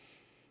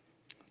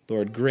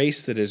Lord,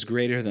 grace that is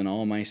greater than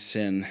all my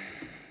sin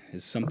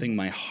is something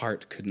my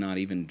heart could not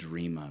even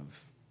dream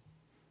of.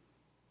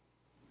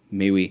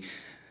 May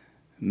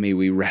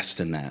we rest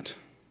in that.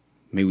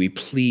 May we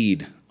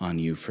plead on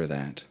you for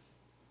that.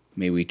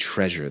 May we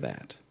treasure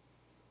that.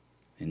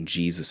 In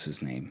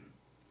Jesus' name,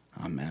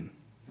 amen.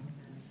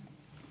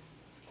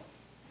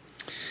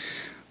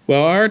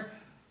 Well, our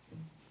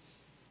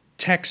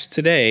text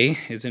today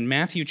is in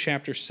Matthew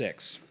chapter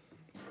 6.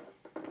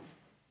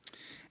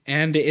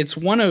 And it's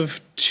one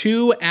of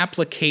two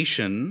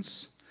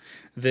applications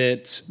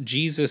that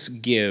Jesus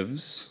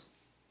gives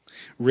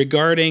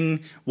regarding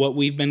what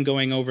we've been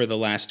going over the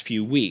last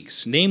few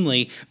weeks,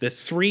 namely the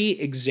three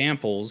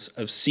examples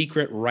of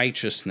secret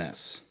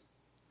righteousness.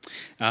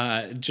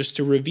 Just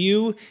to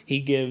review, he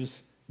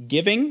gives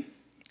giving,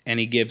 and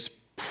he gives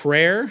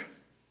prayer,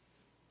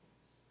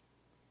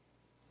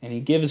 and he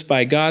gives,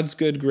 by God's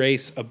good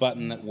grace, a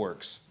button that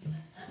works.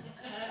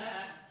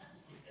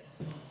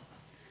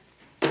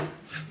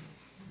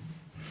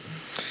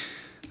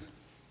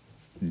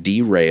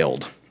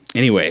 Derailed.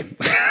 Anyway,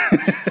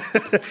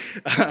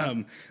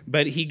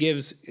 but he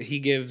gives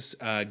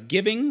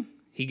giving,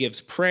 he gives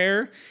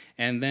prayer,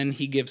 and then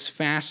he gives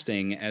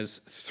fasting as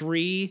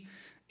three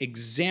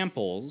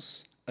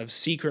examples of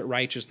secret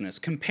righteousness,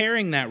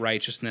 comparing that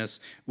righteousness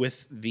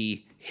with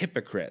the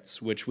hypocrites,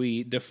 which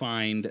we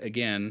defined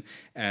again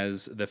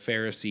as the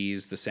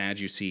Pharisees, the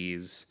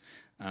Sadducees,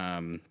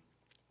 and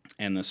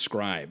the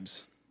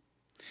scribes.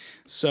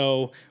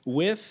 So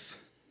with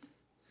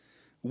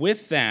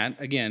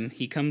that, again,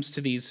 he comes to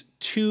these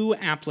two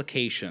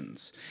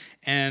applications,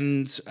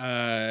 and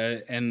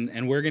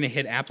we're going to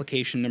hit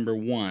application number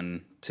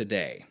 1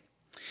 today.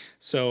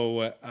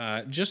 So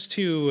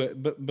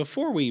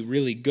before we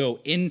really go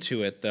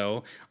into it,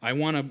 though, I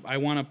want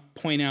to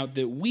point out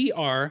that we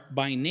are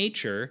by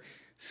nature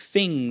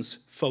things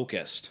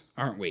focused,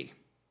 aren't we?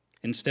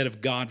 Instead of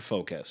God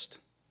focused.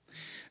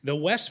 The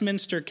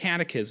Westminster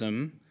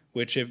Catechism,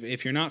 which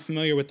if you're not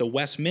familiar with the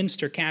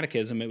Westminster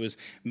Catechism, it was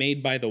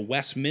made by the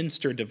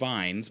Westminster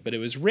Divines, but it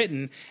was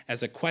written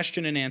as a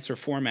question and answer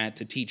format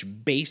to teach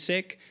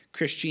basic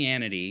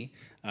Christianity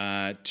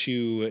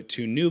to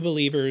new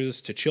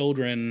believers, to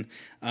children,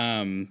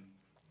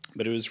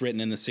 but it was written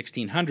in the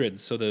 1600s,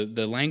 so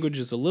the language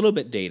is a little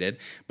bit dated,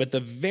 but the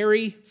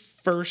very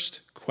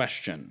first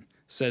question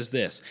says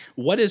this: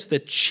 what is the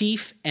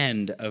chief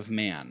end of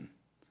man?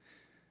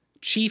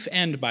 Chief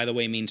end, by the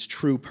way, means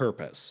true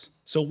purpose.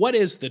 So what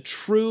is the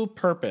true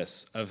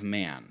purpose of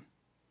man?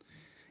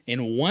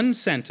 In one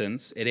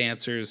sentence, it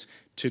answers,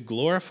 to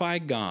glorify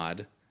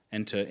God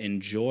and to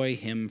enjoy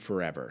him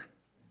forever.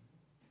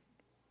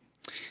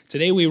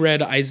 Today we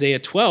read Isaiah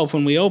 12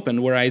 when we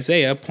opened, where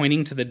Isaiah,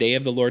 pointing to the day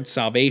of the Lord's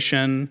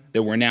salvation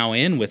that we're now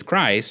in with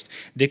Christ,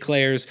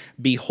 declares,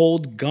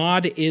 "Behold,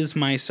 God is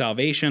my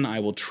salvation.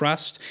 I will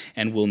trust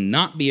and will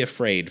not be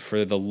afraid,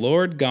 for the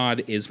Lord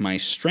God is my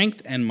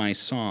strength and my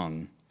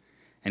song,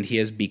 and he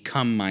has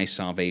become my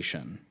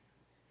salvation."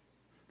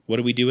 What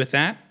do we do with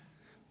that?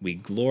 We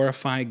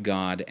glorify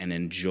God and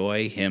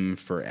enjoy him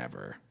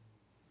forever.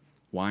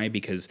 Why?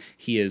 Because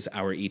he is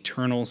our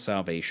eternal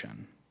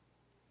salvation.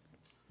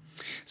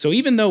 So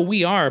even though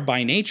we are,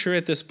 by nature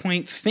at this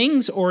point,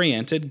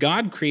 things-oriented,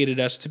 God created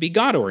us to be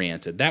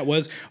God-oriented. That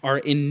was our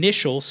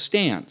initial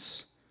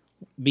stance,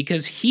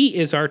 because he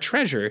is our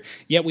treasure,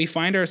 yet we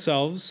find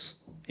ourselves,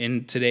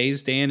 in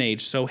today's day and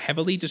age, so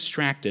heavily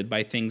distracted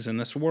by things in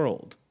this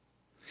world.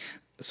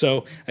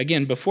 So,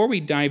 again, before we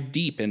dive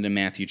deep into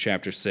Matthew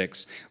chapter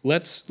 6,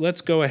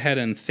 let's go ahead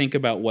and think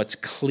about what's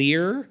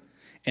clear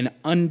and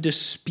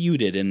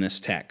undisputed in this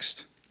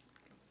text.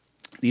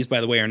 These,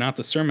 by the way, are not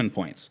the sermon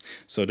points,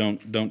 so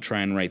don't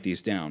try and write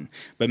these down.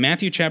 But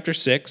Matthew chapter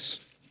 6,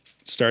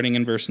 starting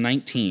in verse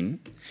 19,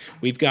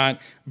 we've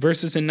got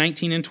verses in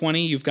 19 and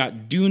 20. You've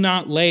got, do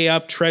not lay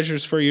up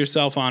treasures for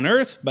yourself on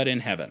earth, but in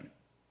heaven.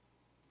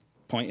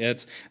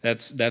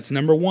 That's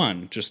number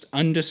one, just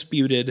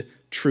undisputed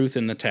truth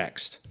in the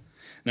text.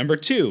 Number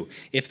two,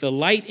 if the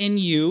light in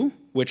you,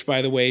 which,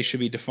 by the way, should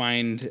be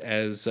defined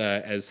as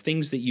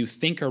things that you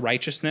think are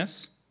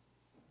righteousness,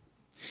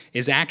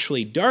 is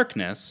actually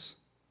darkness,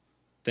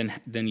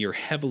 then you're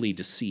heavily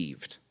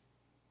deceived.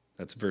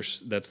 That's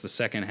the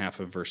second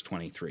half of verse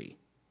 23.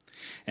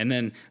 And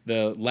then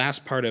the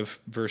last part of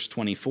verse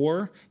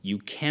 24, you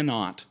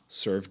cannot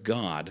serve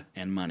God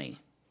and money.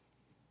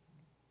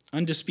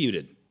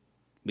 Undisputed.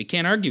 We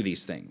can't argue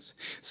these things.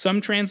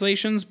 Some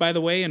translations, by the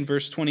way, in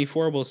verse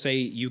 24 will say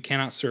you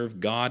cannot serve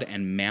God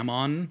and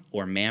mammon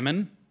or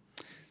mammon.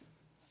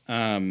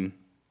 Mammon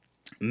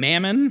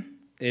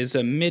is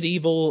a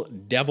medieval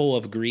devil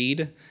of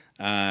greed.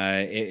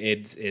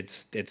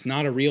 It's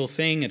not a real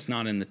thing. It's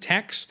not in the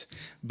text.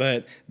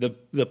 But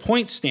the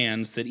point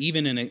stands that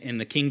even in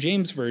the King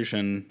James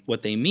Version,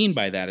 what they mean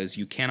by that is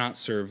you cannot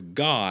serve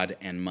God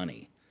and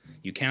money.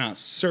 You cannot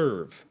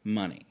serve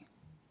money.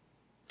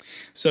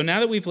 So now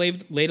that we've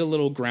laid a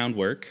little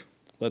groundwork,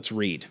 let's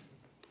read.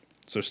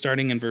 So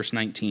starting in verse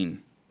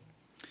 19.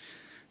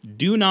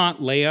 Do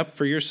not lay up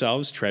for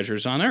yourselves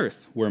treasures on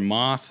earth, where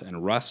moth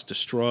and rust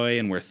destroy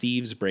and where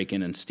thieves break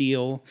in and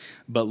steal,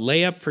 but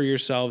lay up for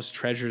yourselves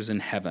treasures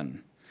in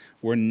heaven,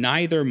 where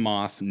neither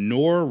moth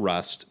nor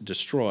rust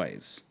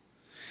destroys,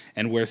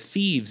 and where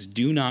thieves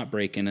do not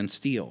break in and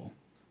steal.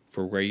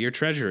 For where your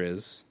treasure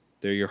is,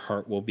 there your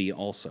heart will be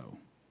also.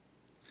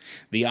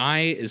 The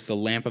eye is the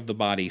lamp of the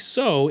body.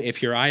 So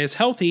if your eye is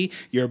healthy,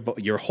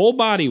 your whole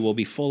body will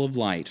be full of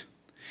light.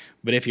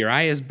 But if your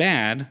eye is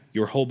bad,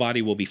 your whole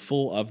body will be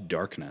full of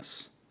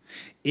darkness.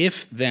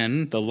 If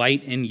then the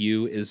light in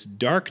you is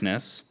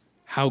darkness,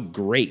 how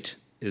great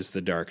is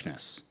the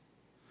darkness?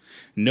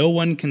 No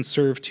one can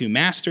serve two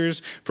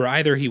masters, for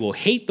either he will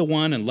hate the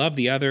one and love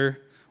the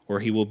other,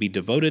 or he will be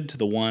devoted to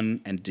the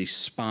one and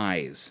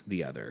despise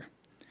the other.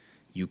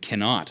 You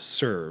cannot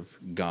serve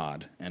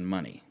God and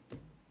money.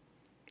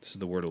 This is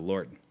the word of the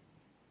Lord.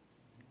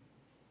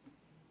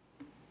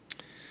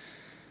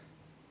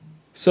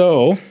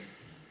 So,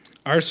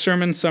 our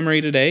sermon summary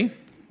today,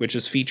 which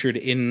is featured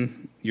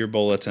in your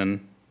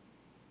bulletin,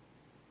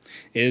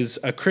 is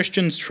a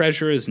Christian's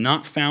treasure is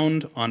not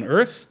found on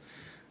earth,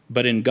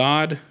 but in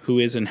God who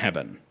is in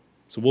heaven.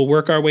 So we'll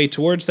work our way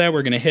towards that.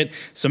 We're going to hit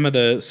some of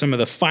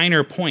the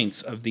finer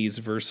points of these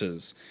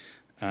verses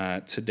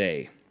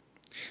today.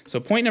 So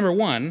point number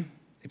 1,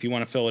 if you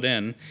want to fill it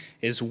in,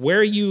 is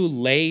where you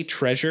lay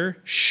treasure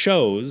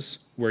shows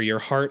where your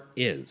heart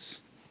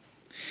is.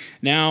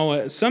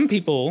 Now, some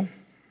people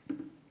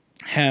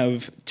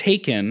have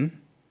taken,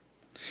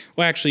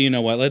 well, actually, you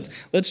know what?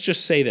 Let's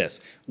just say this.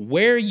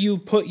 Where you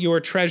put your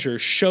treasure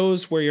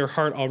shows where your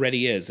heart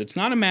already is. It's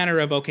not a matter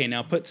of, okay,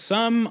 now put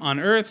some on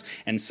earth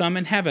and some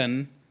in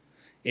heaven.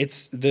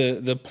 It's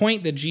the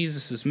point that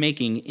Jesus is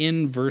making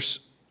in verse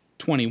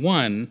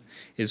 21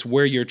 is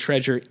where your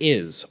treasure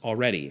is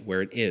already,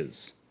 where it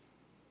is.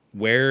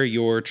 Where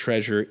your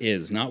treasure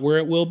is. Not where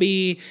it will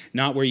be,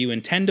 not where you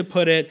intend to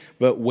put it,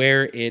 but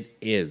where it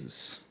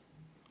is.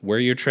 Where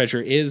your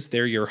treasure is,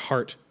 there your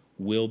heart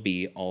will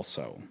be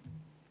also.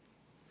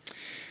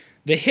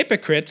 The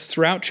hypocrites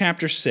throughout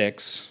chapter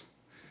 6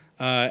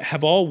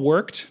 have all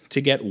worked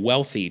to get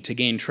wealthy, to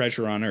gain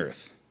treasure on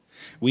earth.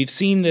 We've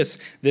seen this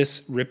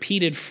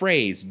repeated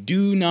phrase,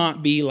 do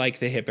not be like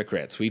the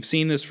hypocrites. We've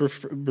seen this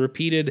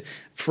repeated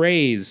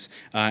phrase,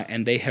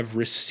 and they have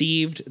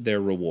received their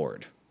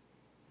reward.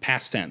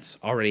 Past tense,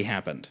 already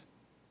happened,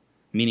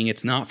 meaning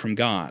it's not from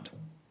God.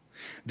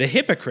 The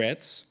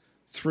hypocrites,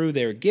 through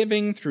their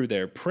giving, through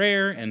their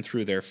prayer, and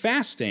through their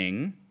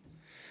fasting,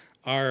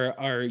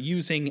 are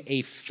using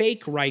a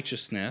fake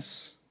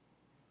righteousness,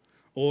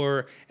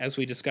 or, as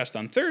we discussed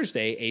on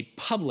Thursday, a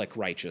public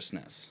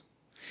righteousness.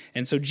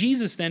 And so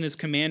Jesus then is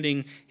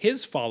commanding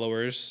his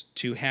followers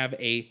to have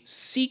a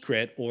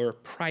secret or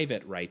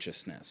private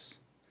righteousness,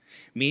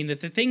 meaning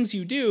that the things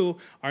you do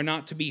are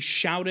not to be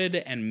shouted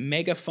and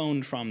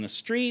megaphoned from the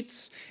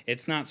streets.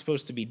 It's not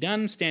supposed to be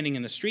done standing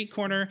in the street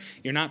corner.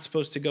 You're not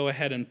supposed to go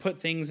ahead and put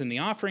things in the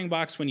offering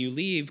box when you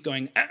leave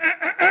going,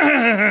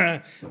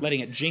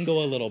 letting it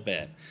jingle a little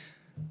bit.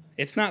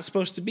 It's not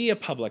supposed to be a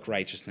public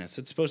righteousness.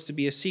 It's supposed to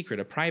be a secret,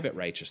 a private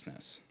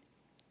righteousness,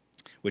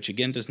 which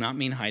again does not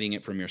mean hiding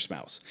it from your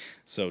spouse.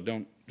 So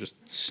don't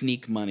just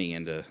sneak money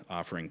into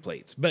offering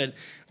plates. But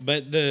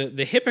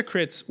the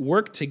hypocrites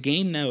work to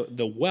gain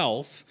the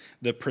wealth,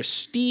 the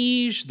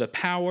prestige, the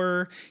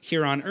power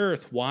here on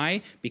earth.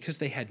 Why? Because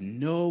they had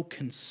no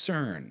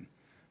concern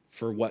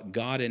for what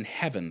God in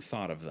heaven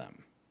thought of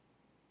them.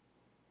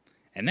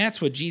 And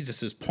that's what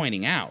Jesus is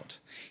pointing out.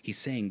 He's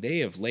saying they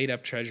have laid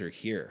up treasure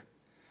here,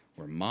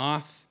 where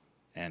moth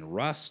and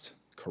rust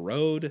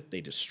corrode,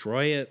 they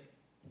destroy it.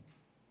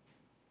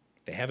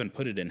 They haven't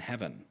put it in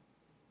heaven.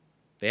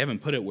 They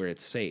haven't put it where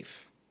it's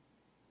safe.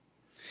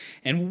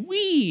 And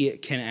we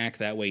can act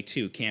that way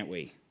too, can't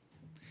we?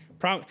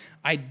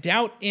 I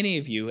doubt any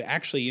of you,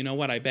 actually, you know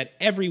what? I bet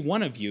every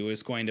one of you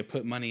is going to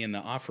put money in the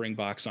offering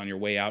box on your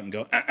way out and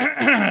go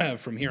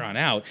from here on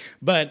out.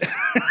 But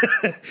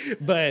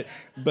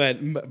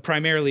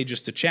primarily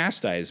just to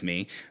chastise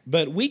me.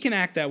 But we can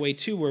act that way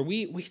too, where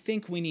we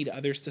think we need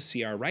others to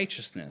see our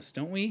righteousness,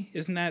 don't we?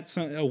 Isn't that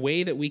a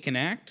way that we can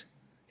act?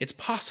 It's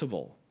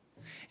possible.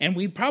 And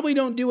we probably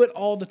don't do it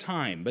all the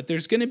time, but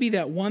there's going to be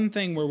that one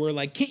thing where we're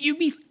like, can't you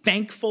be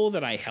thankful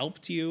that I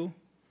helped you?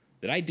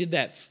 That I did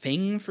that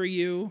thing for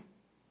you?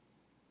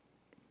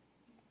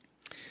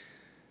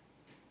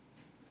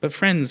 But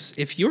friends,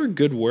 if your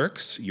good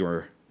works,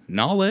 your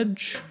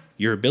knowledge,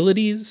 your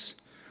abilities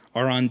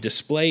are on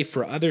display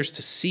for others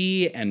to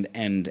see and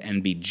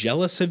be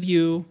jealous of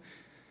you,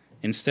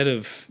 instead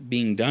of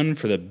being done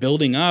for the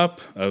building up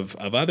of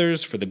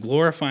others, for the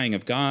glorifying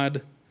of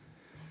God,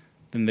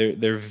 then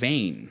they're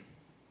vain.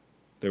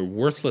 They're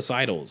worthless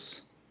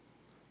idols.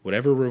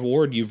 Whatever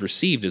reward you've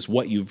received is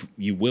what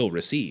you will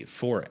receive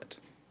for it.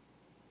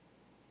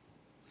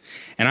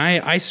 And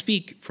I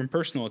speak from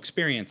personal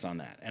experience on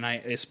that, and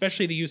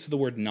especially the use of the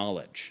word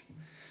knowledge.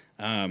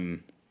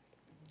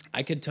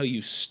 I could tell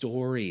you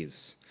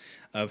stories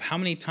of how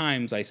many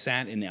times I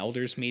sat in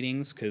elders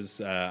meetings because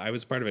I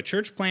was part of a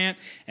church plant,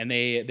 and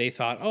they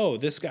thought, oh,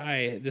 this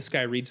guy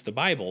reads the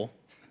Bible.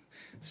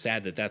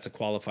 Sad that that's a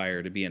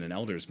qualifier to be in an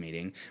elders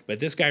meeting, but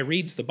this guy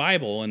reads the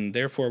Bible, and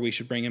therefore we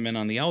should bring him in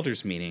on the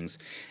elders meetings.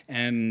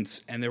 And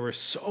there were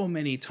so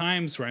many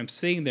times where I'm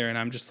sitting there and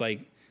I'm just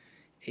like,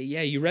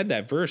 yeah, you read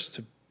that verse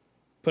to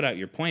put out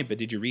your point, but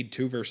did you read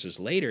 2 verses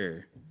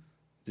later?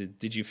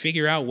 Did you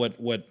figure out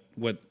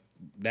what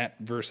that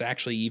verse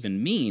actually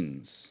even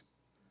means?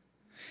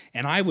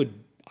 And I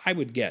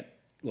would get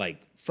like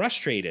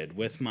frustrated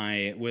with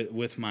my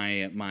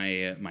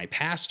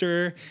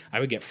pastor. I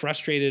would get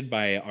frustrated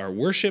by our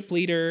worship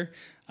leader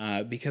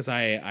because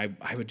I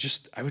would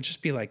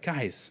just be like,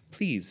 guys,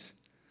 please,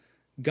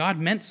 God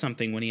meant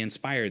something when He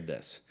inspired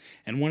this.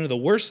 And one of the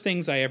worst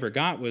things I ever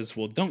got was,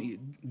 well,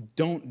 don't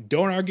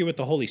argue with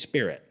the Holy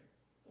Spirit.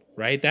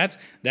 Right? That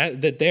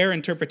their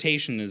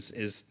interpretation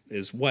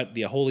is what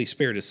the Holy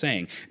Spirit is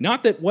saying.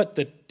 Not that what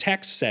the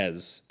text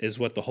says is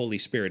what the Holy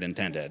Spirit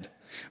intended,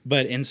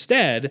 but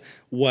instead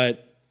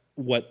what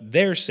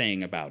they're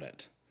saying about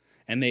it.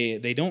 And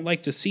they don't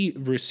like to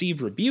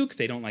receive rebuke.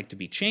 They don't like to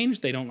be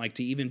changed. They don't like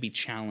to even be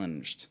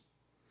challenged.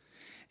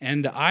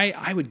 And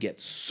I would get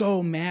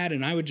so mad,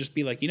 and I would just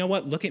be like, you know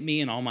what? Look at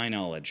me and all my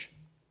knowledge.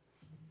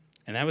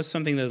 And that was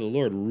something that the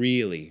Lord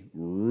really,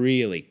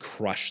 really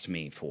crushed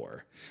me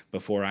for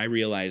before I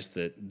realized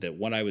that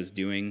what I was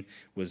doing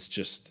was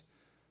just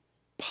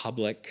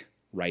public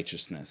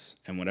righteousness.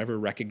 And whatever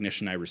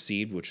recognition I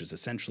received, which was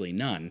essentially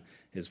none,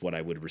 is what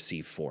I would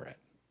receive for it.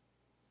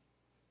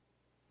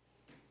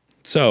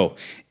 So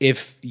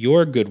if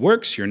your good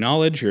works, your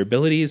knowledge, your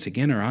abilities,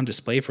 again, are on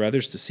display for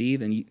others to see,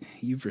 then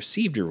you've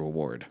received your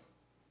reward.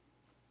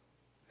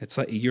 It's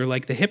like you're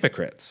like the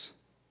hypocrites.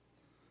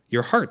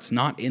 Your heart's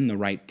not in the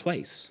right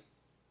place.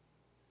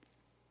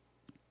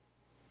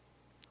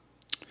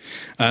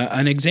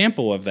 An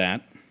example of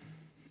that,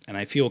 and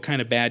I feel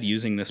kind of bad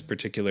using this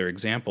particular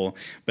example,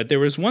 but there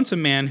was once a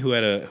man who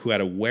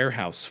had a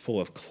warehouse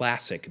full of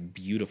classic,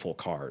 beautiful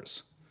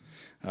cars.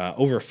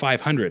 Over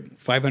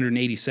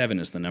 587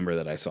 is the number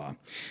that I saw.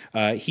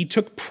 He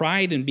took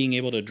pride in being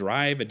able to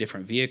drive a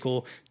different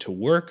vehicle to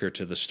work or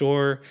to the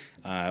store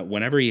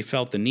whenever he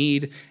felt the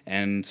need,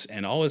 and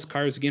all his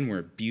cars, again,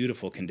 were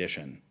beautiful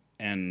condition.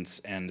 And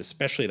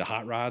especially the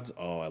hot rods.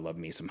 Oh, I love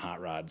me some hot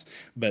rods.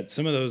 But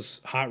some of those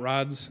hot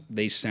rods,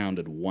 they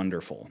sounded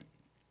wonderful.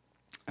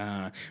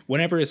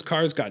 Whenever his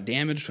cars got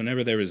damaged,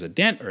 whenever there was a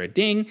dent or a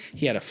ding,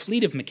 he had a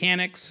fleet of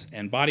mechanics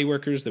and body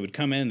workers that would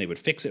come in. They would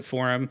fix it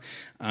for him.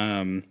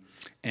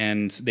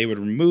 And they would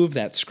remove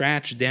that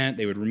scratch, dent.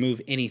 They would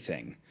remove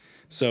anything.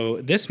 So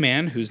this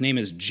man, whose name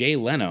is Jay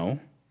Leno,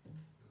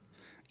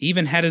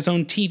 even had his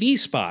own TV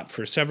spot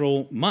for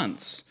several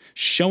months,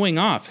 showing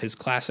off his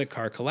classic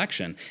car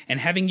collection and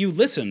having you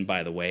listen,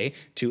 by the way,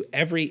 to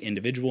every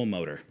individual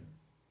motor.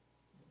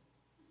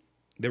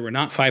 There were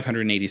not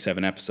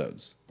 587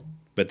 episodes,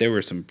 but there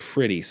were some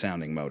pretty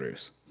sounding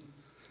motors.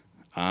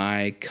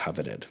 I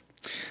coveted.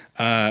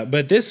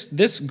 But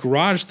this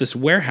garage, this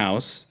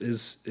warehouse,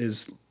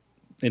 is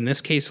in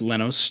this case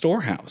Leno's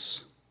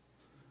storehouse.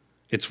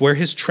 It's where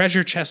his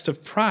treasure chest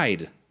of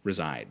pride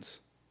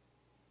resides.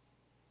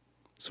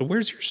 So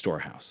where's your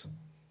storehouse?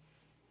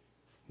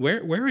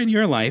 Where in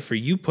your life are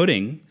you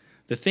putting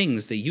the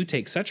things that you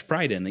take such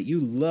pride in that you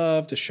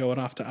love to show it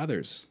off to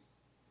others?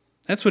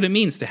 That's what it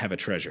means to have a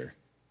treasure.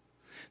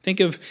 Think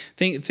of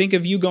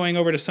you going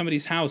over to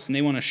somebody's house and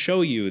they want to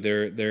show you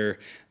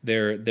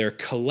their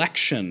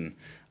collection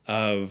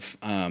of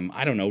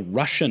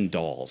Russian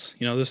dolls.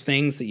 You know, those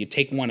things that you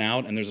take one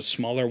out and there's a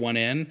smaller one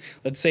in.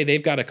 Let's say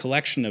they've got a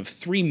collection of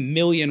 3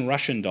 million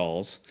Russian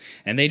dolls,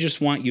 and they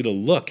just want you to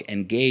look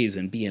and gaze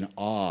and be in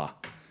awe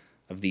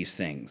of these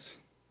things.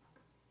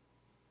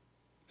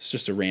 It's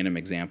just a random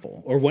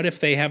example. Or what if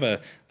they have a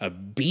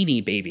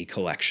Beanie Baby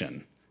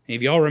collection? Any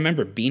of y'all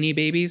remember Beanie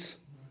Babies?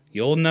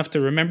 You old enough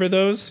to remember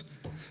those?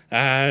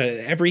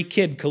 Every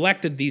kid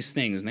collected these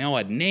things, and they all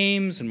had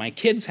names, and my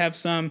kids have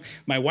some.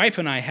 My wife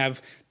and I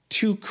have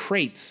 2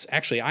 crates.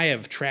 Actually, I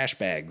have trash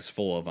bags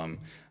full of them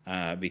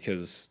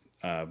because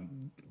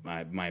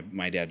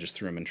my dad just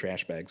threw them in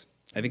trash bags.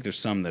 I think there's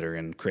some that are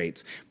in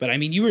crates. But I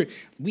mean,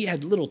 we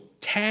had little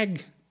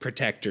tag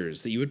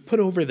protectors that you would put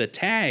over the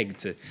tag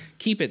to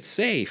keep it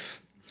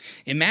safe.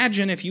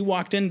 Imagine if you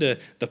walked into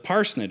the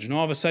parsonage and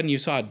all of a sudden you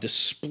saw a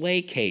display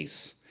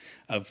case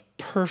of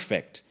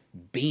perfect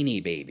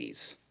Beanie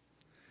Babies.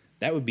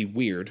 That would be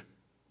weird.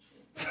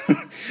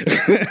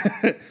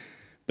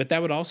 But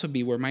that would also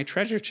be where my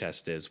treasure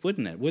chest is,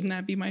 wouldn't it? Wouldn't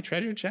that be my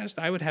treasure chest?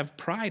 I would have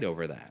pride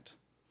over that.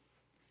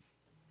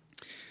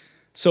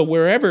 So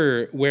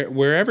wherever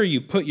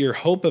you put your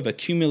hope of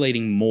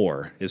accumulating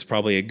more is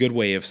probably a good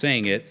way of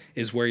saying it,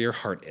 is where your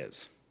heart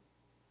is.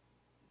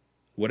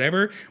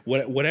 Whatever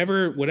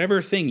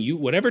thing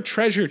whatever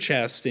treasure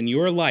chest in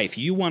your life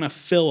you want to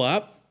fill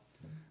up,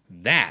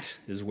 that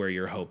is where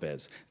your hope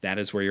is. That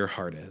is where your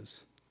heart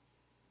is.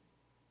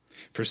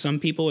 For some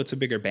people, it's a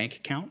bigger bank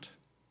account.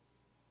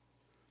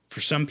 For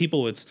some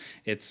people, it's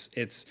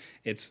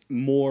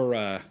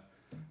more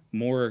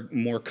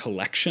more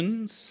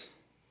collections.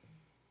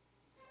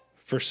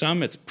 For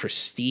some, it's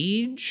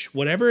prestige.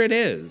 Whatever it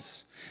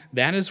is,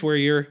 that is where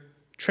your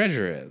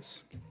treasure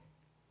is.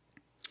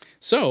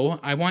 So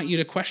I want you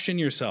to question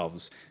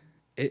yourselves.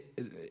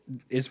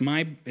 Is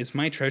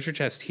my treasure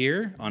chest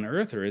here on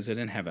earth, or is it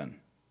in heaven?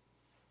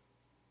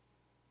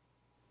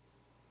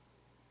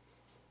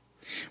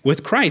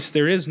 With Christ,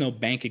 there is no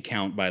bank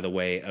account, by the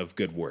way, of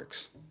good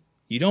works.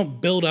 You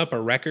don't build up a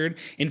record.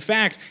 In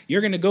fact,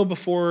 you're going to go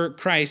before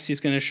Christ.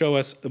 He's going to show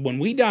us, when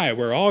we die,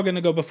 we're all going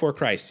to go before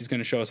Christ. He's going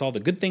to show us all the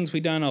good things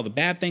we've done, all the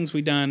bad things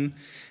we've done.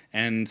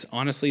 And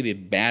honestly, the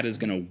bad is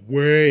going to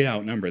way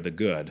outnumber the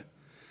good.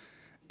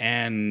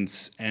 And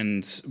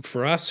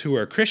for us who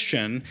are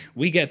Christian,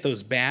 we get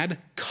those bad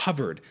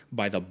covered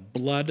by the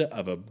blood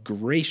of a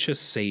gracious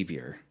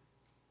Savior.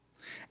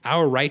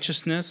 Our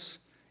righteousness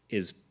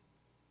is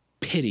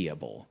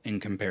pitiable in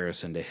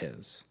comparison to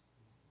his.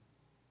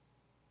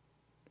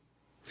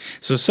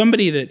 So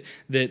somebody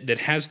that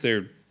has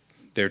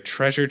their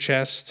treasure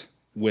chest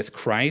with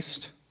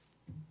Christ,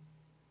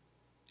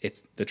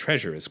 the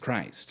treasure is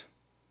Christ.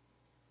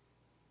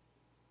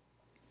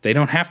 They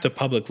don't have to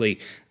publicly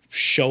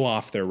show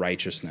off their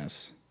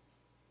righteousness.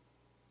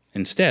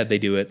 Instead, they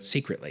do it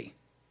secretly.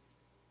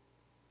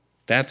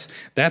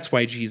 That's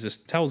why Jesus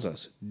tells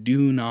us,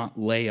 do not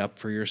lay up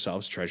for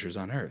yourselves treasures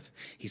on earth.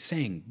 He's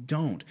saying,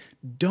 don't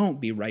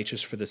be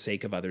righteous for the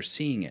sake of others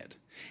seeing it.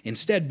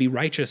 Instead, be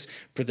righteous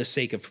for the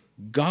sake of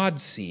God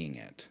seeing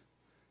it,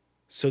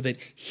 so that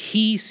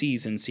he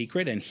sees in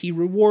secret and he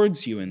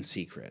rewards you in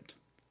secret.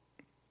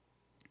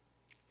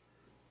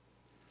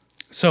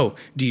 So,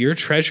 do your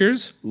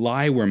treasures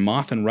lie where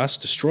moth and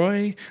rust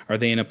destroy? Are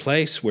they in a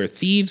place where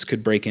thieves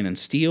could break in and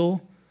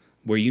steal,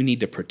 where you need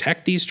to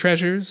protect these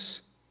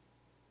treasures?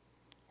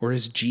 Or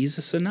is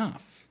Jesus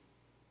enough?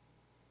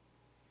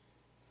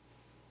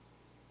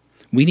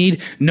 We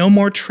need no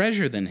more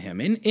treasure than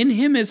him. In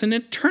him is an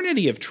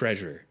eternity of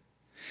treasure.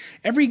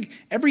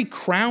 Every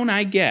crown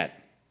I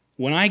get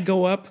when I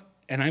go up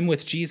and I'm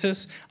with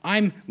Jesus,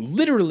 I'm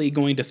literally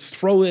going to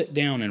throw it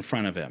down in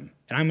front of him.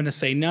 And I'm going to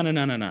say, no.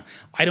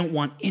 I don't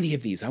want any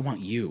of these. I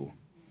want you.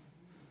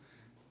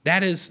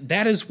 That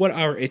is what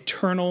our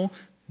eternal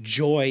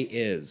joy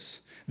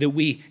is, that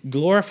we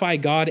glorify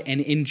God and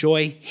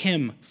enjoy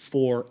him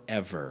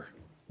forever.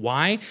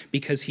 Why?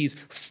 Because he's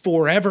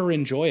forever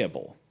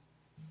enjoyable.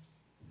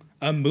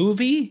 A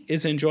movie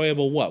is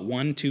enjoyable,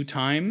 1-2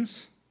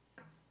 times?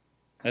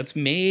 That's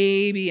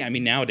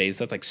nowadays,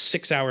 that's like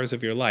 6 hours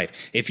of your life.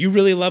 If you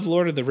really love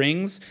Lord of the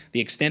Rings,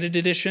 the extended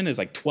edition is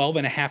like 12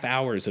 and a half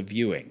hours of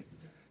viewing.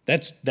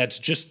 That's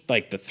just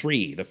like the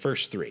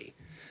first three.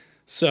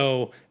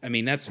 So,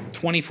 that's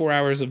 24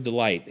 hours of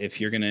delight if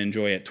you're going to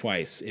enjoy it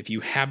twice, if you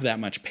have that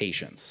much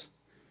patience.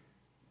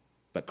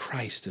 But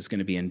Christ is going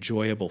to be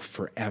enjoyable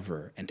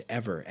forever and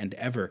ever and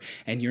ever,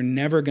 and you're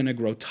never going to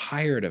grow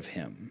tired of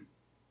him.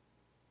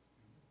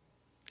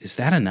 Is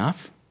that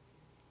enough?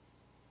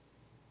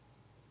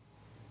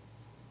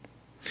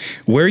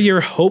 Where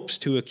your hopes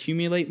to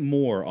accumulate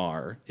more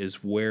are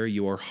is where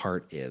your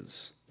heart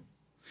is.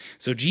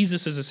 So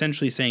Jesus is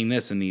essentially saying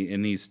this in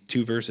these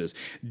two verses.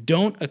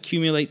 Don't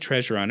accumulate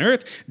treasure on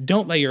earth.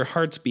 Don't let your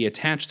hearts be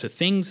attached to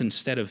things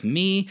instead of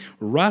me.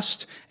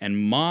 Rust and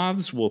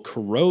moths will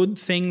corrode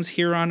things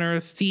here on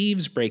earth.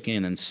 Thieves break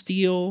in and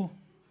steal.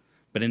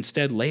 But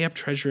instead, lay up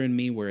treasure in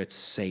me where it's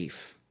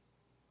safe.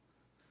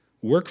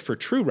 Work for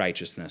true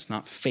righteousness,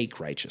 not fake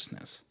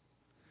righteousness,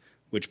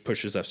 which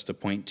pushes us to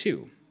point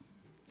 2.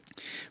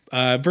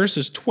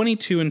 Verses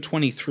 22 and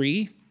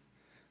 23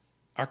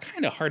 are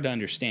kind of hard to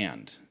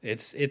understand.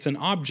 It's an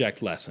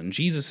object lesson.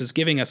 Jesus is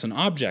giving us an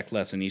object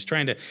lesson. He's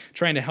trying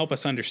to help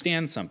us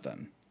understand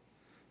something.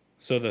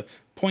 So the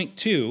point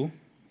 2,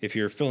 if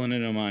you're filling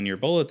in them on your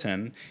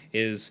bulletin,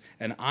 is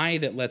an eye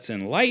that lets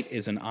in light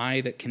is an eye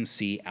that can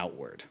see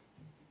outward.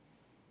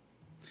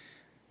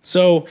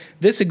 So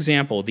this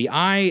example, the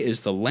eye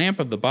is the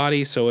lamp of the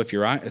body. So if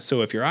your eye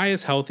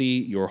is healthy,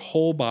 your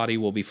whole body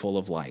will be full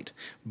of light.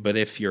 But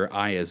if your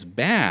eye is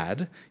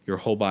bad, your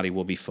whole body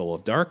will be full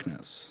of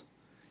darkness.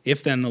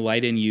 If then the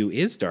light in you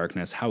is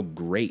darkness, how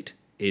great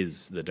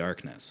is the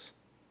darkness?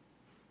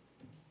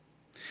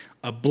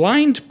 A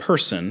blind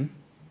person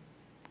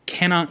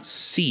cannot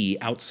see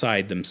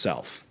outside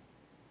themselves.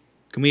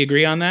 Can we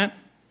agree on that?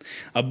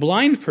 A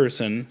blind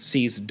person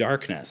sees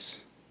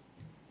darkness.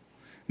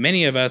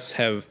 Many of us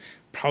have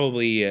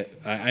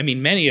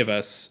many of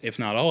us, if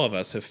not all of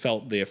us, have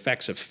felt the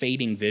effects of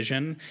fading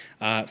vision.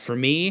 For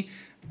me,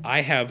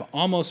 I have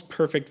almost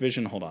perfect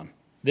vision. Hold on.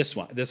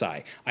 This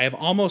eye. I have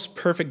almost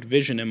perfect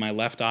vision in my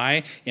left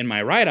eye. In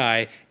my right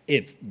eye,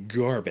 it's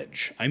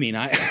garbage.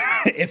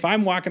 If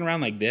I'm walking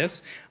around like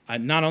this,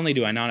 not only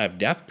do I not have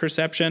depth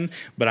perception,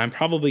 but I'm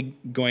probably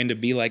going to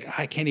be like,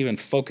 I can't even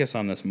focus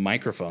on this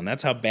microphone.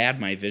 That's how bad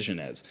my vision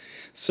is.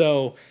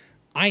 So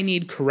I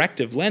need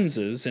corrective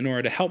lenses in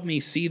order to help me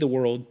see the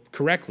world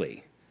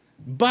correctly.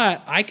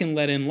 But I can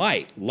let in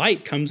light.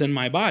 Light comes in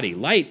my body.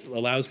 Light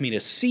allows me to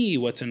see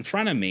what's in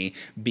front of me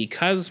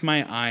because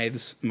my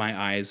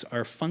eyes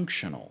are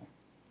functional.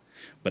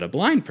 But a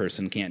blind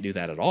person can't do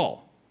that at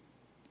all.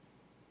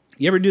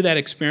 You ever do that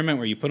experiment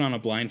where you put on a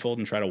blindfold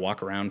and try to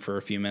walk around for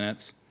a few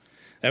minutes?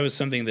 That was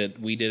something that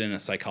we did in a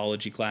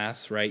psychology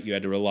class, right? You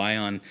had to rely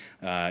on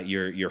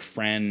your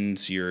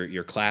friends,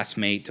 your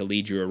classmate to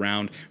lead you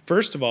around.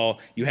 First of all,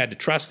 you had to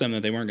trust them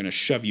that they weren't going to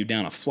shove you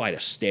down a flight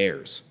of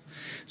stairs.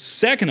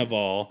 Second of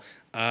all,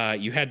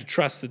 you had to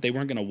trust that they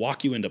weren't going to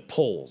walk you into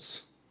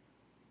poles.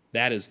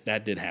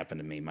 That did happen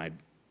to me.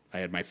 I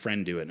had my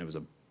friend do it, and it was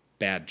a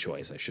bad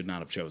choice. I should not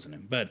have chosen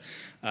him. But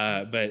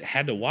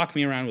had to walk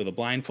me around with a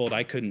blindfold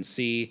I couldn't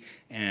see,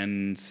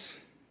 and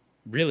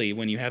really,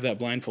 when you have that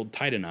blindfold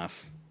tight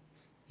enough,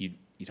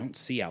 you don't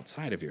see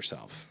outside of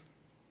yourself.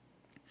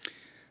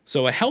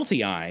 So a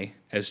healthy eye,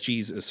 as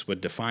Jesus would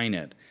define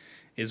it,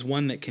 is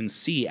one that can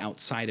see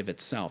outside of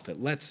itself.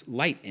 It lets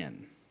light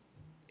in.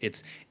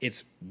 It's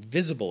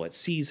visible. It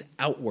sees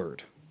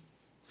outward.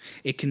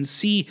 It can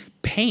see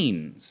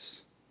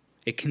pains.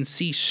 It can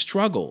see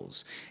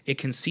struggles. It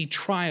can see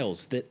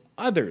trials that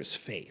others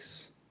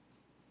face,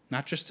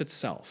 not just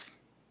itself.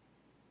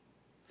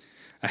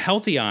 A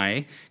healthy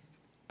eye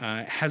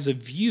has a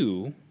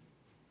view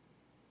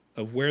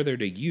of where they're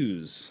to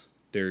use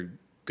their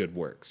good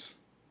works.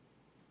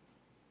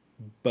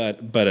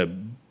 But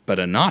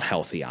a not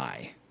healthy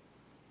eye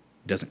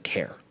doesn't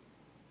care.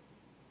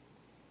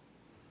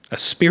 A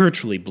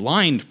spiritually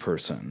blind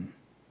person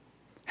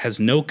has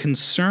no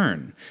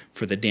concern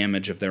for the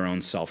damage of their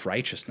own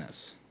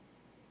self-righteousness.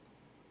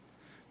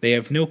 They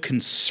have no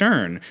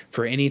concern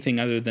for anything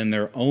other than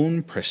their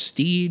own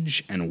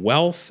prestige and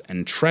wealth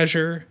and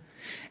treasure.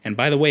 And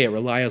by the way, it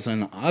relies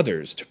on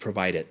others to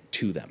provide it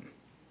to them.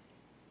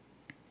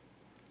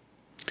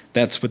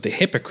 That's what the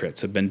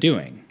hypocrites have been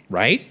doing,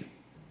 right?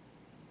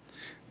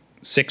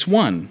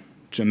 6:1,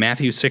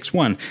 Matthew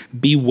 6:1,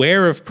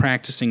 beware of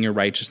practicing your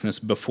righteousness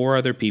before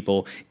other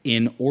people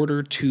in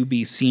order to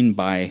be seen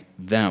by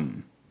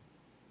them.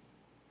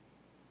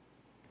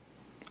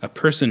 A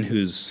person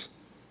who's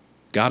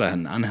got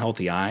an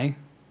unhealthy eye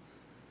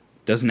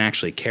doesn't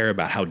actually care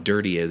about how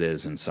dirty it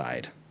is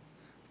inside,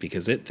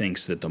 because it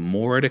thinks that the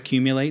more it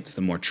accumulates,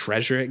 the more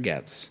treasure it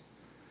gets,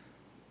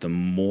 the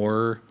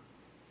more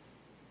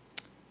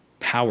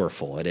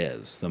powerful it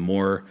is, the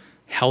more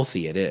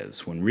healthy it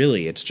is, when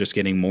really it's just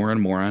getting more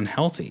and more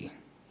unhealthy.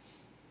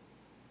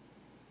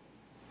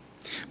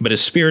 But a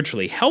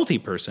spiritually healthy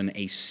person,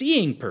 a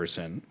seeing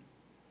person,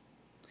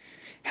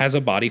 has a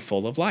body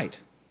full of light.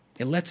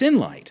 It lets in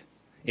light.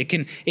 It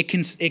can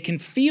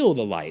feel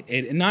the light.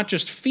 It not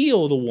just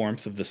feel the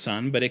warmth of the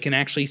sun, but it can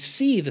actually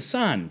see the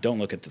sun. Don't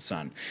look at the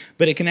sun.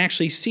 But it can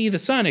actually see the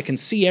sun. It can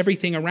see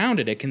everything around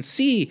it. It can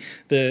see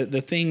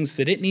the things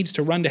that it needs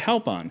to run to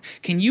help on.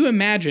 Can you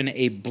imagine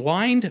a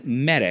blind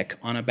medic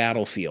on a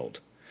battlefield?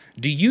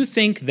 Do you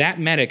think that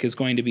medic is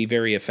going to be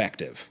very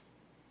effective?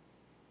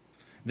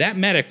 That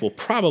medic will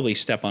probably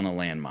step on a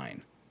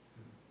landmine.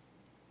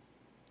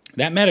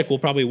 That medic will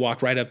probably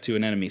walk right up to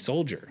an enemy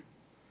soldier.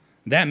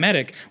 That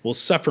medic will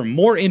suffer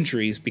more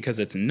injuries because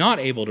it's not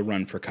able to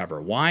run for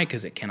cover. Why?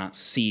 Because it cannot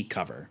see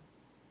cover.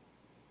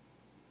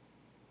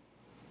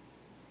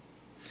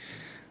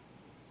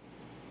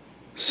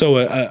 So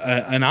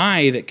an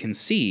eye that can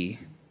see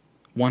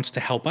wants to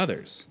help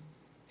others.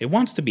 It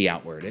wants to be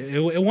outward.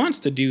 It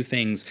wants to do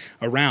things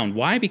around.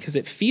 Why? Because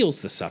it feels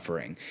the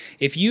suffering.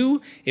 If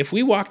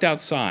we walked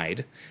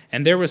outside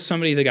and there was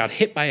somebody that got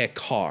hit by a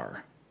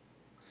car,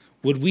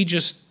 would we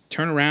just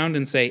turn around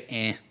and say,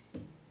 eh?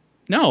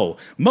 No,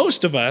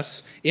 most of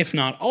us, if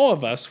not all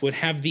of us, would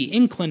have the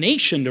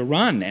inclination to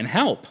run and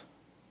help.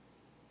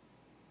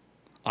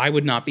 I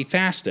would not be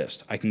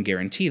fastest, I can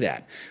guarantee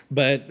that.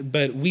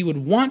 But we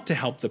would want to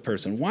help the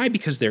person. Why?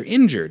 Because they're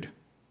injured.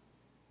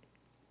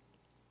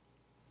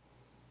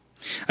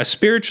 A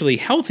spiritually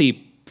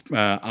healthy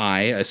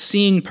eye, a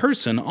seeing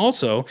person,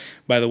 also,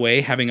 by the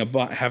way, having a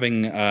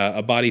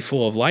body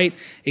full of light,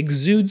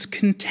 exudes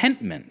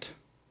contentment.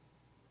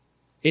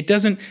 It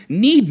doesn't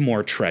need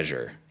more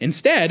treasure.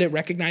 Instead, it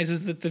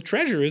recognizes that the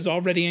treasure is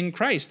already in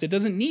Christ. It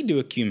doesn't need to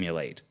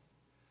accumulate.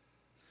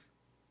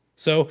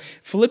 So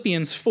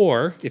Philippians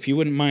 4, if you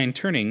wouldn't mind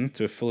turning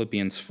to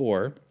Philippians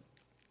 4,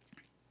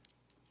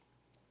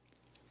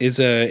 is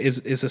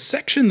a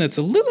section that's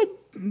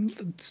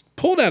it's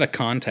pulled out of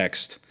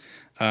context,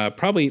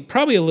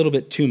 probably a little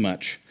bit too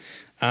much.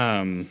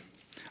 I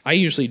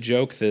usually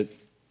joke that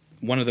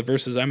one of the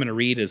verses I'm going to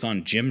read is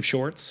on gym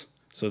shorts,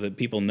 so that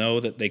people know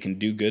that they can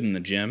do good in the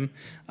gym.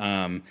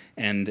 And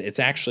it's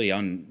actually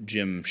on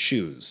gym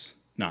shoes,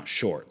 not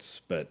shorts,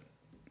 but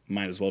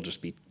might as well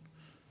just be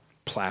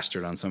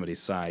plastered on somebody's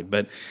side.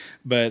 But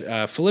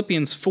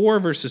Philippians 4,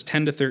 verses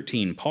 10 to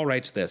 13, Paul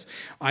writes this,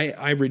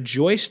 I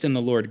rejoiced in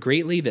the Lord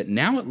greatly that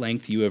now at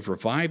length you have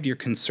revived your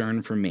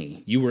concern for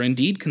me. You were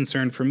indeed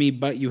concerned for me,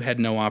 but you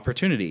had no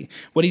opportunity.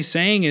 What he's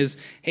saying is,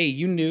 hey,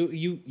 you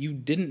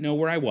didn't know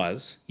where I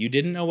was. You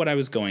didn't know what I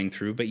was going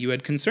through, but you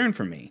had concern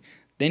for me.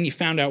 Then you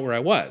found out where I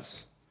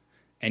was,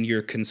 and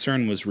your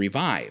concern was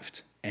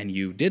revived, and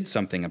you did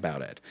something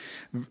about it.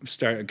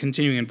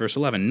 Continuing in verse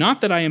 11,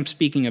 not that I am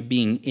speaking of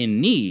being in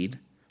need,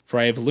 For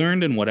I have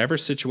learned in whatever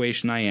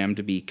situation I am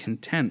to be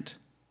content.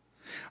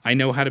 I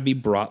know how to be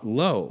brought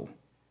low,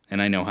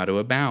 and I know how to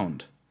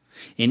abound.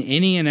 In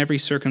any and every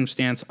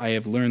circumstance, I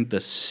have learned the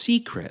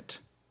secret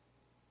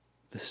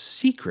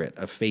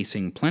of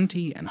facing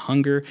plenty and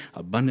hunger,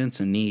 abundance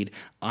and need.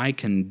 I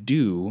can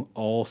do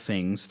all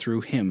things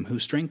through him who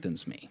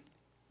strengthens me.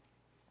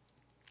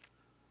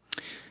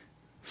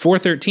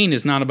 4:13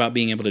 is not about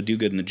being able to do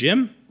good in the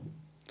gym.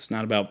 It's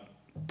not about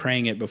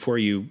praying it before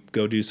you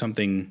go do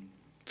something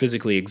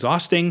physically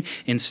exhausting.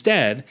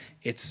 Instead,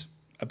 it's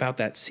about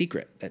that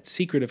secret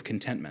of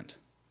contentment.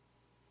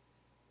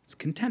 It's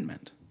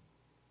contentment.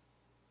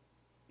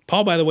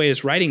 Paul, by the way,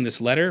 is writing this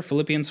letter,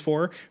 Philippians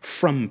 4,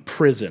 from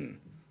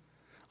prison.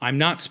 I'm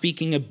not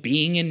speaking of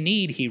being in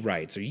need, he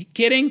writes. Are you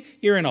kidding?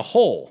 You're in a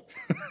hole.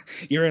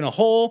 You're in a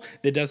hole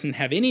that doesn't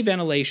have any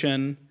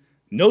ventilation,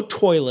 no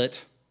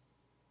toilet,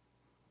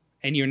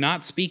 and you're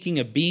not speaking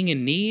of being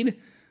in need?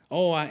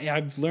 Oh,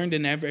 I've learned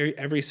in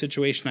every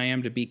situation I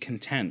am to be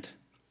content.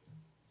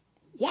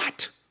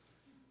 What?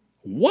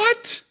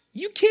 What?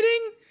 You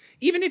kidding?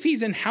 Even if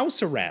he's in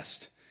house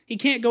arrest, he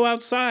can't go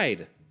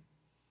outside.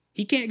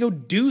 He can't go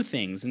do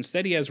things.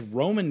 Instead, he has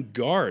Roman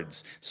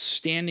guards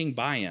standing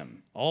by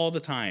him all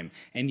the time,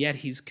 and yet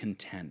he's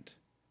content.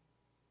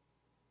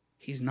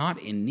 He's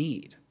not in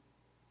need.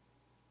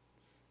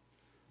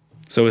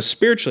 So a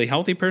spiritually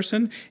healthy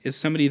person is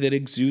somebody that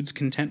exudes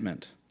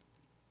contentment.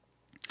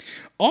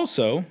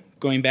 Also,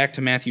 going back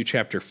to Matthew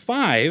chapter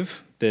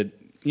 5, that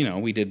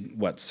we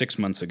did 6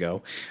 months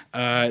ago,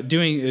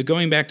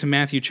 going back to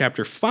Matthew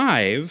chapter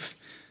 5,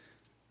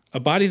 a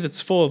body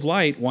that's full of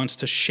light wants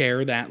to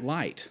share that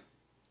light.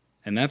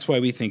 And that's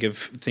why we think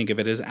of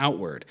it as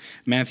outward.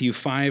 Matthew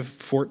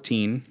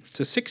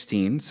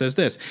 5:14-16 says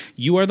this: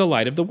 You are the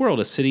light of the world.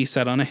 A city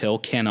set on a hill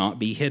cannot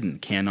be hidden.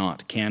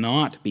 Cannot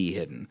be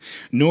hidden.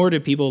 Nor do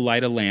people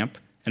light a lamp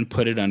and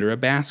put it under a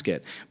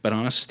basket, but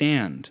on a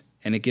stand,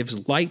 and it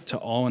gives light to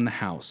all in the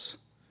house.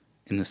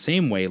 In the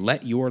same way,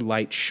 let your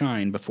light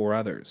shine before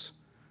others,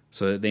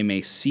 so that they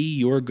may see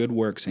your good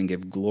works and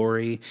give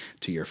glory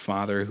to your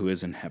Father who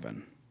is in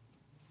heaven.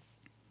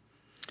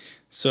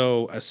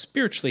 So a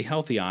spiritually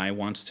healthy eye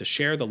wants to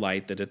share the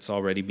light that it's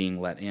already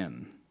being let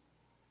in.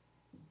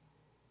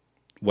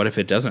 What if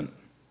it doesn't?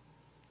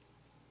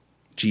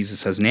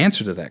 Jesus has an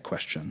answer to that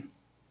question.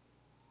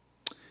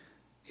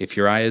 If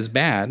your eye is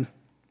bad,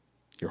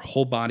 your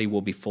whole body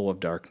will be full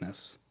of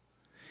darkness.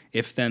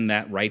 If then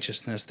that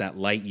righteousness, that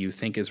light you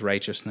think is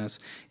righteousness,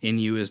 in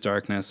you is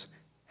darkness,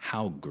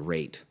 how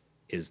great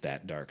is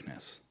that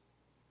darkness?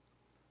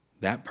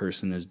 That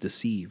person is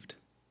deceived.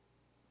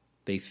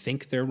 They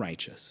think they're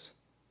righteous.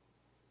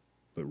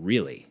 But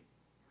really,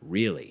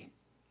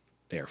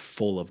 they are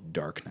full of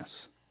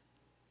darkness.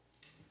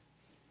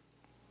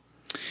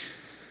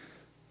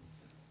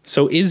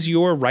 So is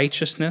your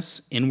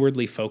righteousness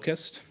inwardly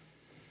focused?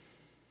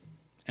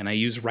 And I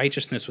use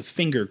righteousness with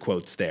finger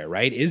quotes there,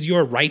 right? Is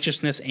your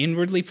righteousness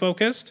inwardly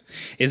focused?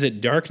 Is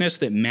it darkness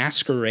that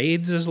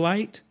masquerades as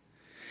light?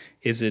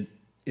 Is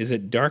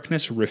it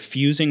darkness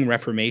refusing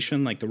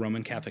reformation like the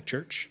Roman Catholic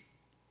Church?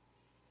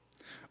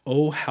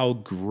 Oh, how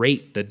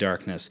great the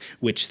darkness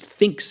which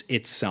thinks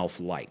itself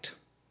light.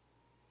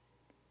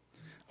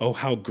 Oh,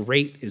 how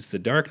great is the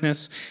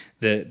darkness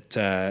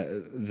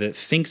that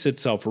thinks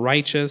itself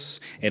righteous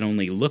and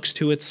only looks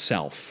to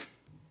itself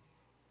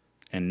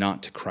and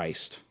not to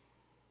Christ.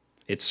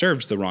 It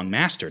serves the wrong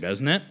master,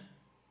 doesn't it?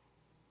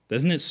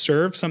 Doesn't it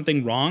serve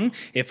something wrong?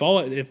 If all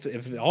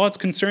it's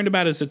concerned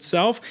about is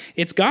itself,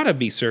 it's got to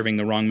be serving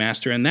the wrong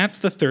master, and that's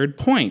the third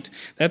point.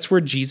 That's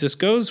where Jesus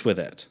goes with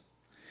it.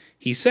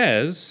 He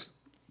says,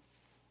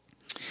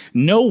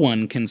 no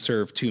one can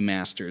serve two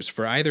masters,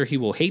 for either he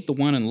will hate the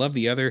one and love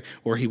the other,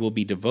 or he will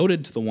be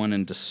devoted to the one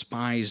and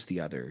despise the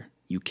other.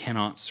 You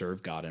cannot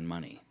serve God and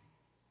money.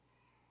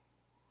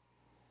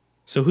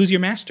 So who's your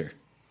master?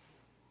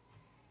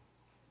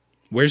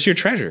 Where's your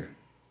treasure?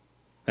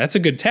 That's a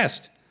good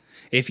test.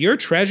 If your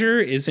treasure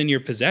is in your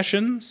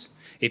possessions,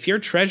 if your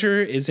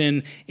treasure is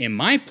in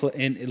my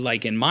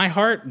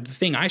heart, the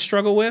thing I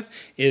struggle with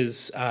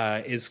is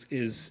my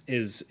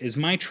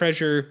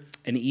treasure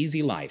an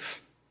easy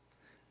life?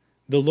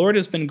 The Lord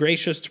has been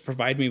gracious to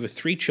provide me with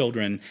 3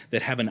 children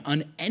that have an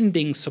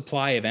unending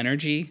supply of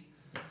energy,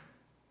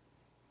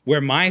 where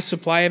my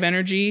supply of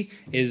energy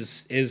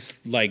is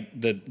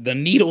like the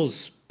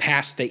needles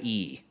past the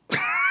E.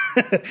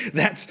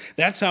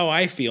 That's how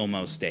I feel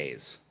most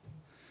days.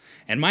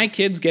 And my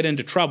kids get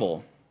into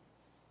trouble.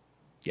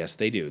 Yes,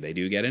 they do. They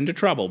do get into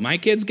trouble. My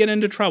kids get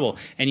into trouble.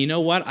 And you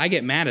know what? I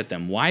get mad at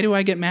them. Why do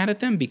I get mad at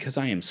them? Because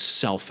I am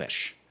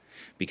selfish.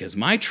 Because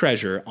my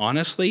treasure,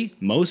 honestly,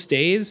 most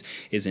days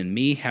is in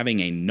me having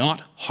a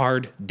not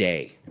hard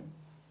day.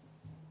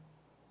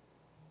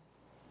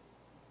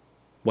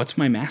 What's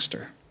my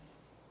master?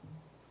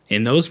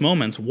 In those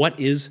moments, what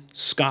is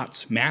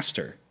Scott's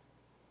master?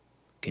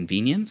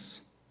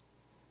 Convenience?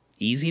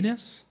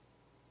 Easiness?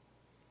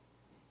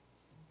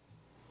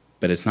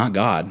 But it's not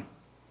God.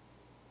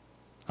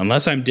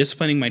 Unless I'm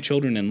disciplining my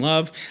children in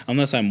love,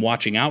 unless I'm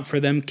watching out for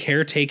them,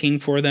 caretaking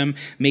for them,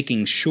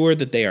 making sure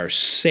that they are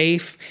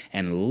safe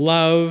and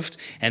loved,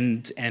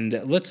 and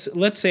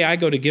let's say I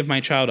go to give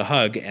my child a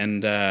hug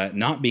and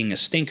not being a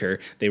stinker,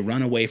 they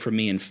run away from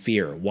me in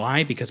fear.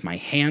 Why? Because my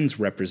hands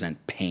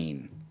represent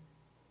pain.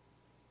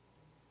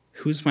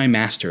 Who's my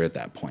master at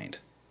that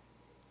point?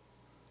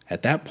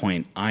 At that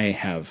point, I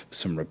have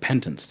some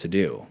repentance to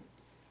do.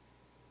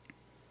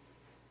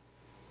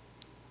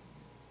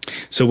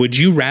 So would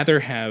you rather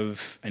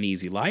have an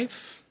easy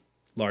life,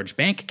 large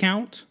bank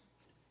account,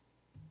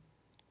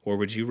 or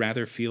would you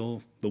rather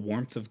feel the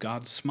warmth of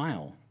God's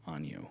smile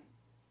on you?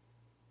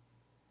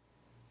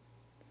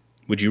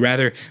 Would you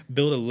rather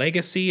build a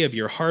legacy of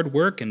your hard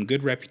work and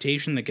good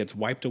reputation that gets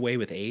wiped away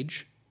with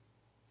age?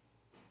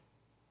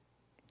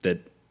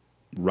 That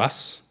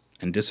rusts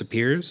and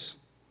disappears?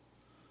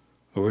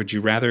 Or would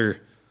you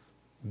rather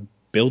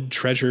build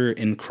treasure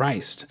in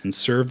Christ and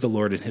serve the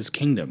Lord in his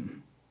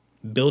kingdom,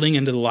 building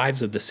into the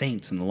lives of the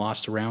saints and the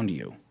lost around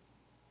you?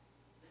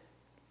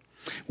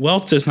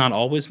 Wealth does not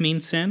always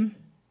mean sin.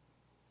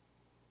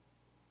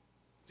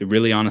 It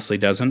really honestly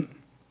doesn't.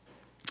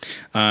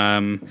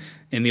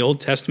 In the Old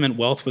Testament,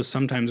 wealth was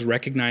sometimes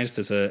recognized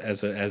as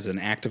an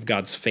act of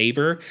God's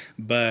favor,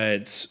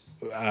 but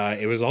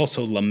it was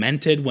also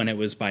lamented when it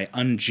was by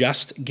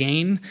unjust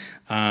gain.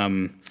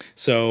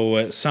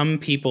 So some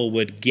people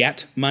would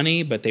get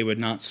money, but they would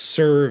not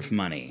serve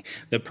money.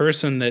 The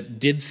person that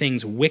did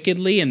things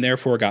wickedly and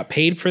therefore got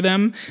paid for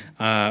them,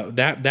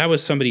 that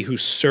was somebody who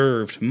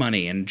served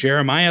money. And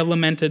Jeremiah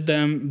lamented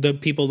the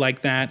people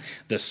like that.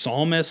 The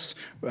psalmists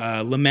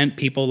lament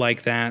people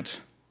like that.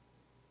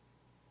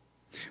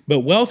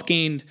 But wealth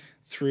gained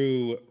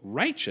through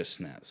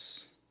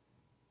righteousness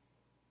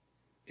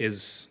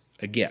is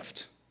a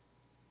gift.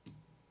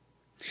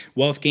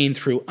 Wealth gained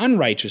through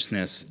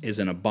unrighteousness is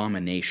an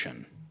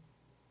abomination.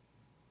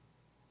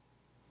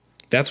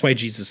 That's why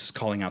Jesus is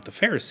calling out the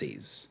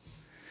Pharisees.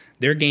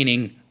 They're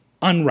gaining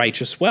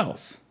unrighteous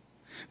wealth.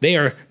 They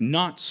are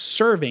not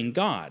serving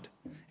God,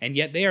 and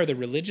yet they are the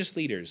religious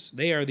leaders.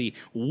 They are the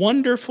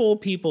wonderful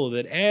people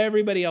that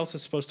everybody else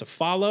is supposed to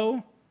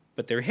follow,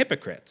 but they're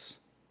hypocrites.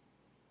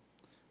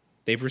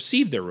 They've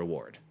received their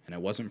reward, and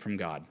it wasn't from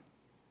God.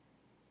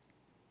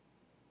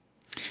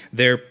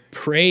 Their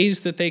praise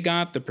that they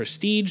got, the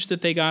prestige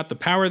that they got, the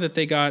power that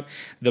they got,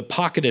 the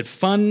pocketed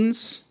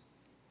funds,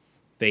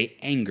 they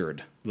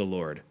angered the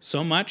Lord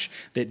so much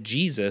that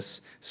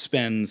Jesus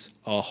spends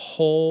a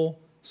whole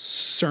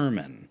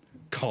sermon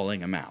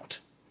calling them out.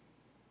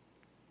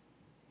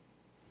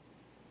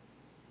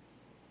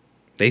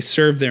 They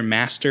served their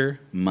master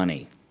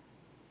money.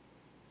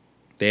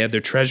 They had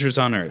their treasures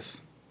on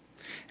earth,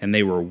 and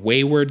they were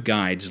wayward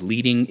guides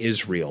leading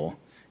Israel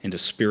into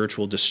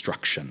spiritual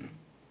destruction.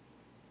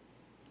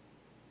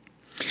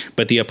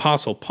 But the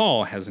Apostle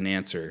Paul has an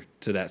answer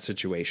to that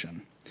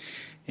situation.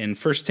 In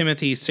 1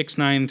 Timothy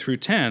 6:9 through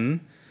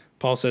 10,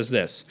 Paul says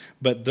this,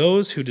 "But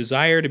those who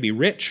desire to be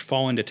rich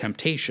fall into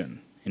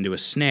temptation, into a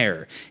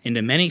snare,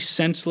 into many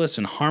senseless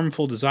and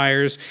harmful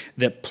desires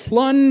that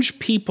plunge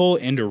people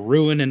into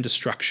ruin and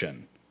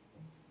destruction."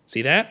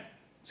 See that?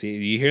 See,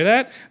 you hear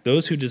that?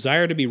 Those who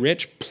desire to be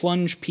rich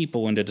plunge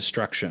people into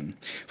destruction.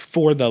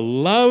 For the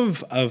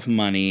love of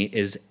money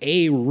is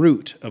a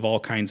root of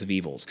all kinds of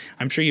evils.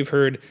 I'm sure you've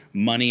heard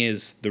money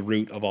is the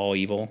root of all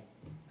evil.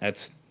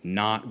 That's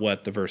not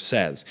what the verse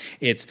says.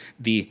 It's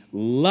the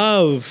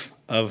love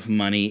of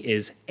money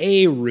is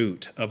a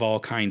root of all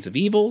kinds of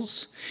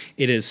evils.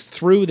 It is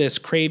through this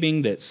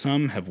craving that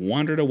some have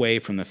wandered away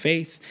from the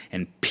faith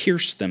and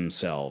pierced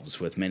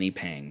themselves with many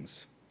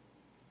pangs.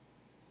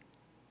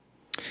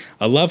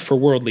 A love for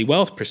worldly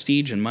wealth,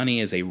 prestige, and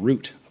money is a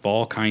root of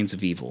all kinds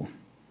of evil.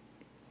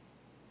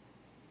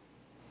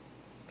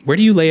 Where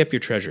do you lay up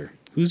your treasure?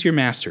 Who's your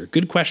master?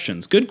 Good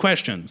questions. Good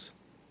questions.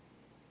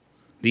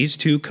 These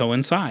two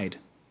coincide.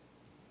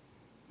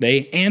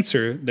 They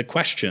answer the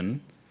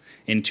question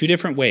in two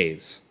different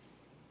ways.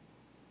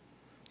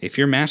 If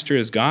your master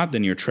is God,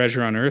 then your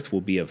treasure on earth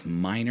will be of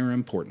minor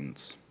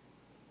importance.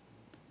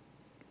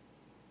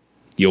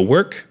 You'll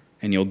work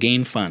and you'll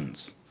gain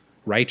funds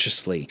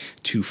righteously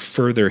to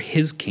further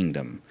his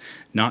kingdom,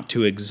 not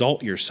to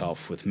exalt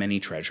yourself with many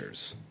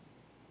treasures.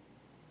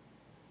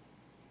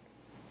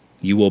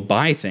 You will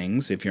buy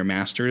things if your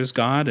master is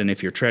God, and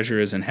if your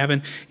treasure is in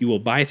heaven, you will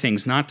buy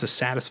things not to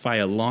satisfy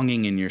a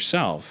longing in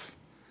yourself,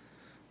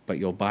 but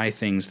you'll buy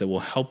things that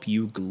will help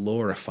you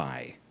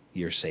glorify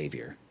your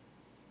Savior.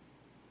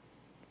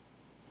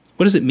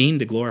 What does it mean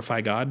to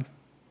glorify God? It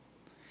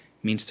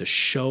means to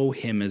show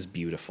him as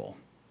beautiful.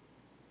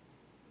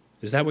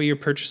 Is that what your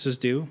purchases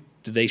do?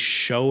 Do they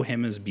show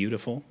him as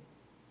beautiful?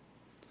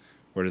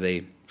 Or do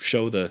they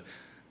show the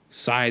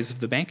size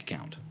of the bank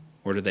account?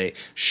 Or do they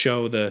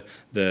show the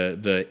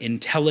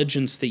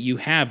intelligence that you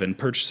have in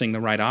purchasing the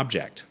right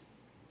object?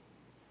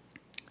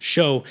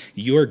 Show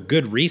your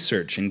good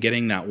research in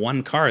getting that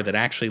one car that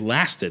actually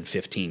lasted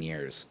 15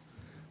 years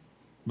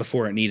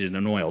before it needed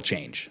an oil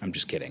change. I'm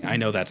just kidding. I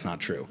know that's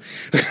not true.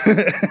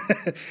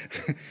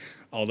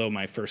 although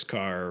my first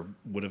car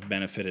would have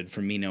benefited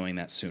from me knowing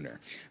that sooner.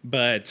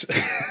 But,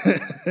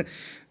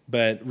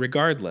 but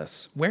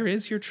regardless, where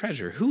is your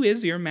treasure? Who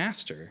is your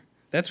master?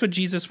 That's what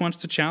Jesus wants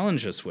to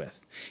challenge us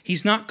with.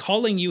 He's not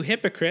calling you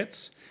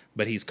hypocrites,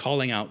 but he's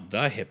calling out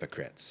the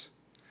hypocrites.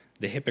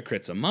 The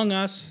hypocrites among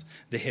us,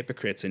 the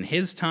hypocrites in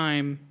his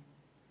time.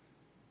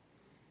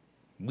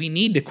 We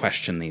need to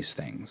question these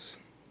things.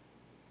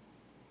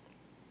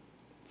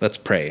 Let's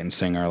pray and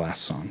sing our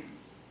last song.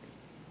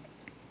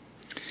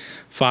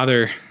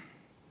 Father,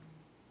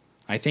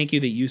 I thank you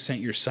that you sent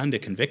your Son to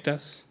convict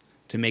us,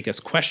 to make us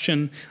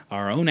question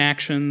our own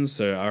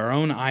actions, our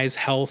own eyes'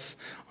 health,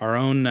 our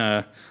own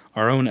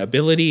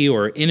ability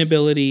or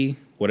inability,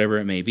 whatever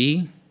it may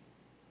be.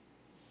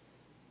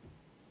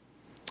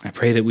 I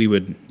pray that we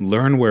would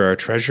learn where our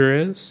treasure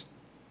is.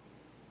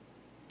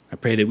 I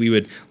pray that we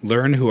would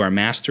learn who our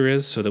master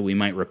is so that we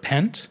might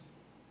repent,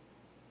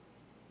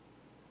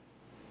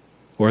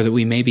 or that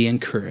we may be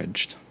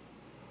encouraged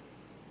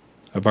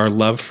of our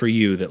love for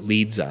you that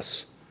leads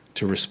us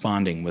to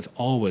responding with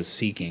always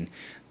seeking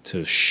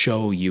to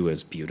show you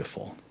as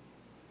beautiful,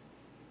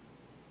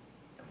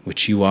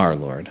 which you are,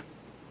 Lord.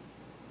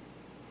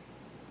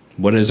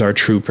 What is our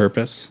true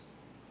purpose?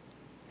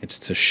 It's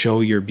to show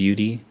your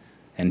beauty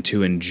and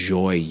to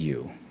enjoy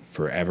you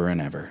forever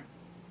and ever,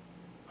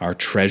 our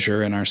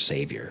treasure and our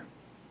Savior.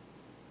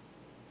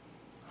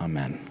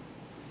 Amen.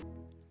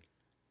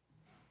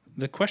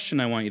 The question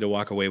I want you to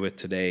walk away with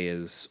today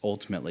is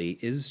ultimately,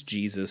 is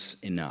Jesus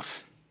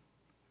enough?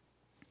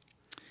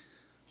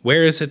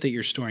 Where is it that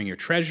you're storing your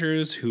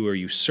treasures? Who are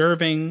you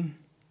serving?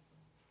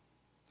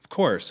 Of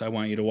course, I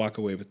want you to walk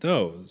away with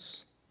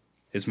those.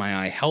 Is my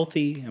eye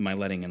healthy? Am I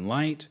letting in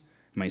light?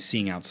 Am I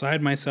seeing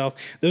outside myself?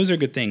 Those are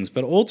good things.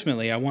 But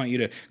ultimately, I want you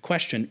to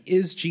question,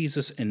 is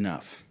Jesus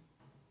enough?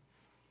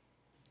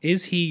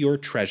 Is he your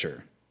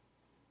treasure?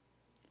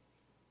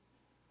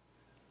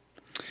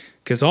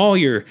 Because all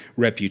your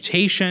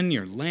reputation,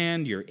 your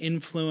land, your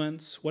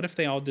influence, what if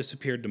they all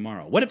disappeared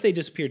tomorrow? What if they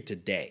disappeared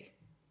today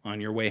on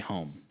your way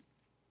home?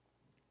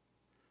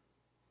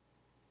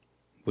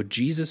 Would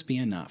Jesus be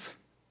enough?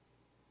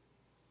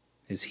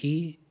 Is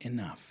he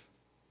enough?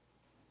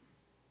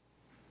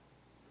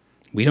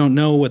 We don't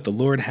know what the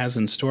Lord has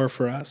in store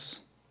for us,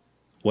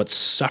 what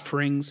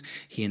sufferings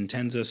he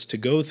intends us to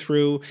go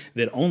through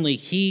that only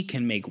he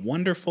can make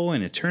wonderful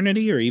in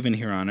eternity or even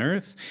here on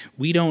earth.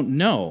 We don't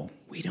know.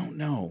 We don't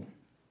know.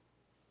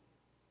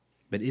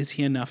 But is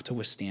he enough to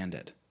withstand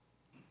it?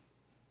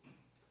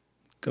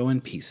 Go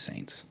in peace,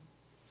 saints.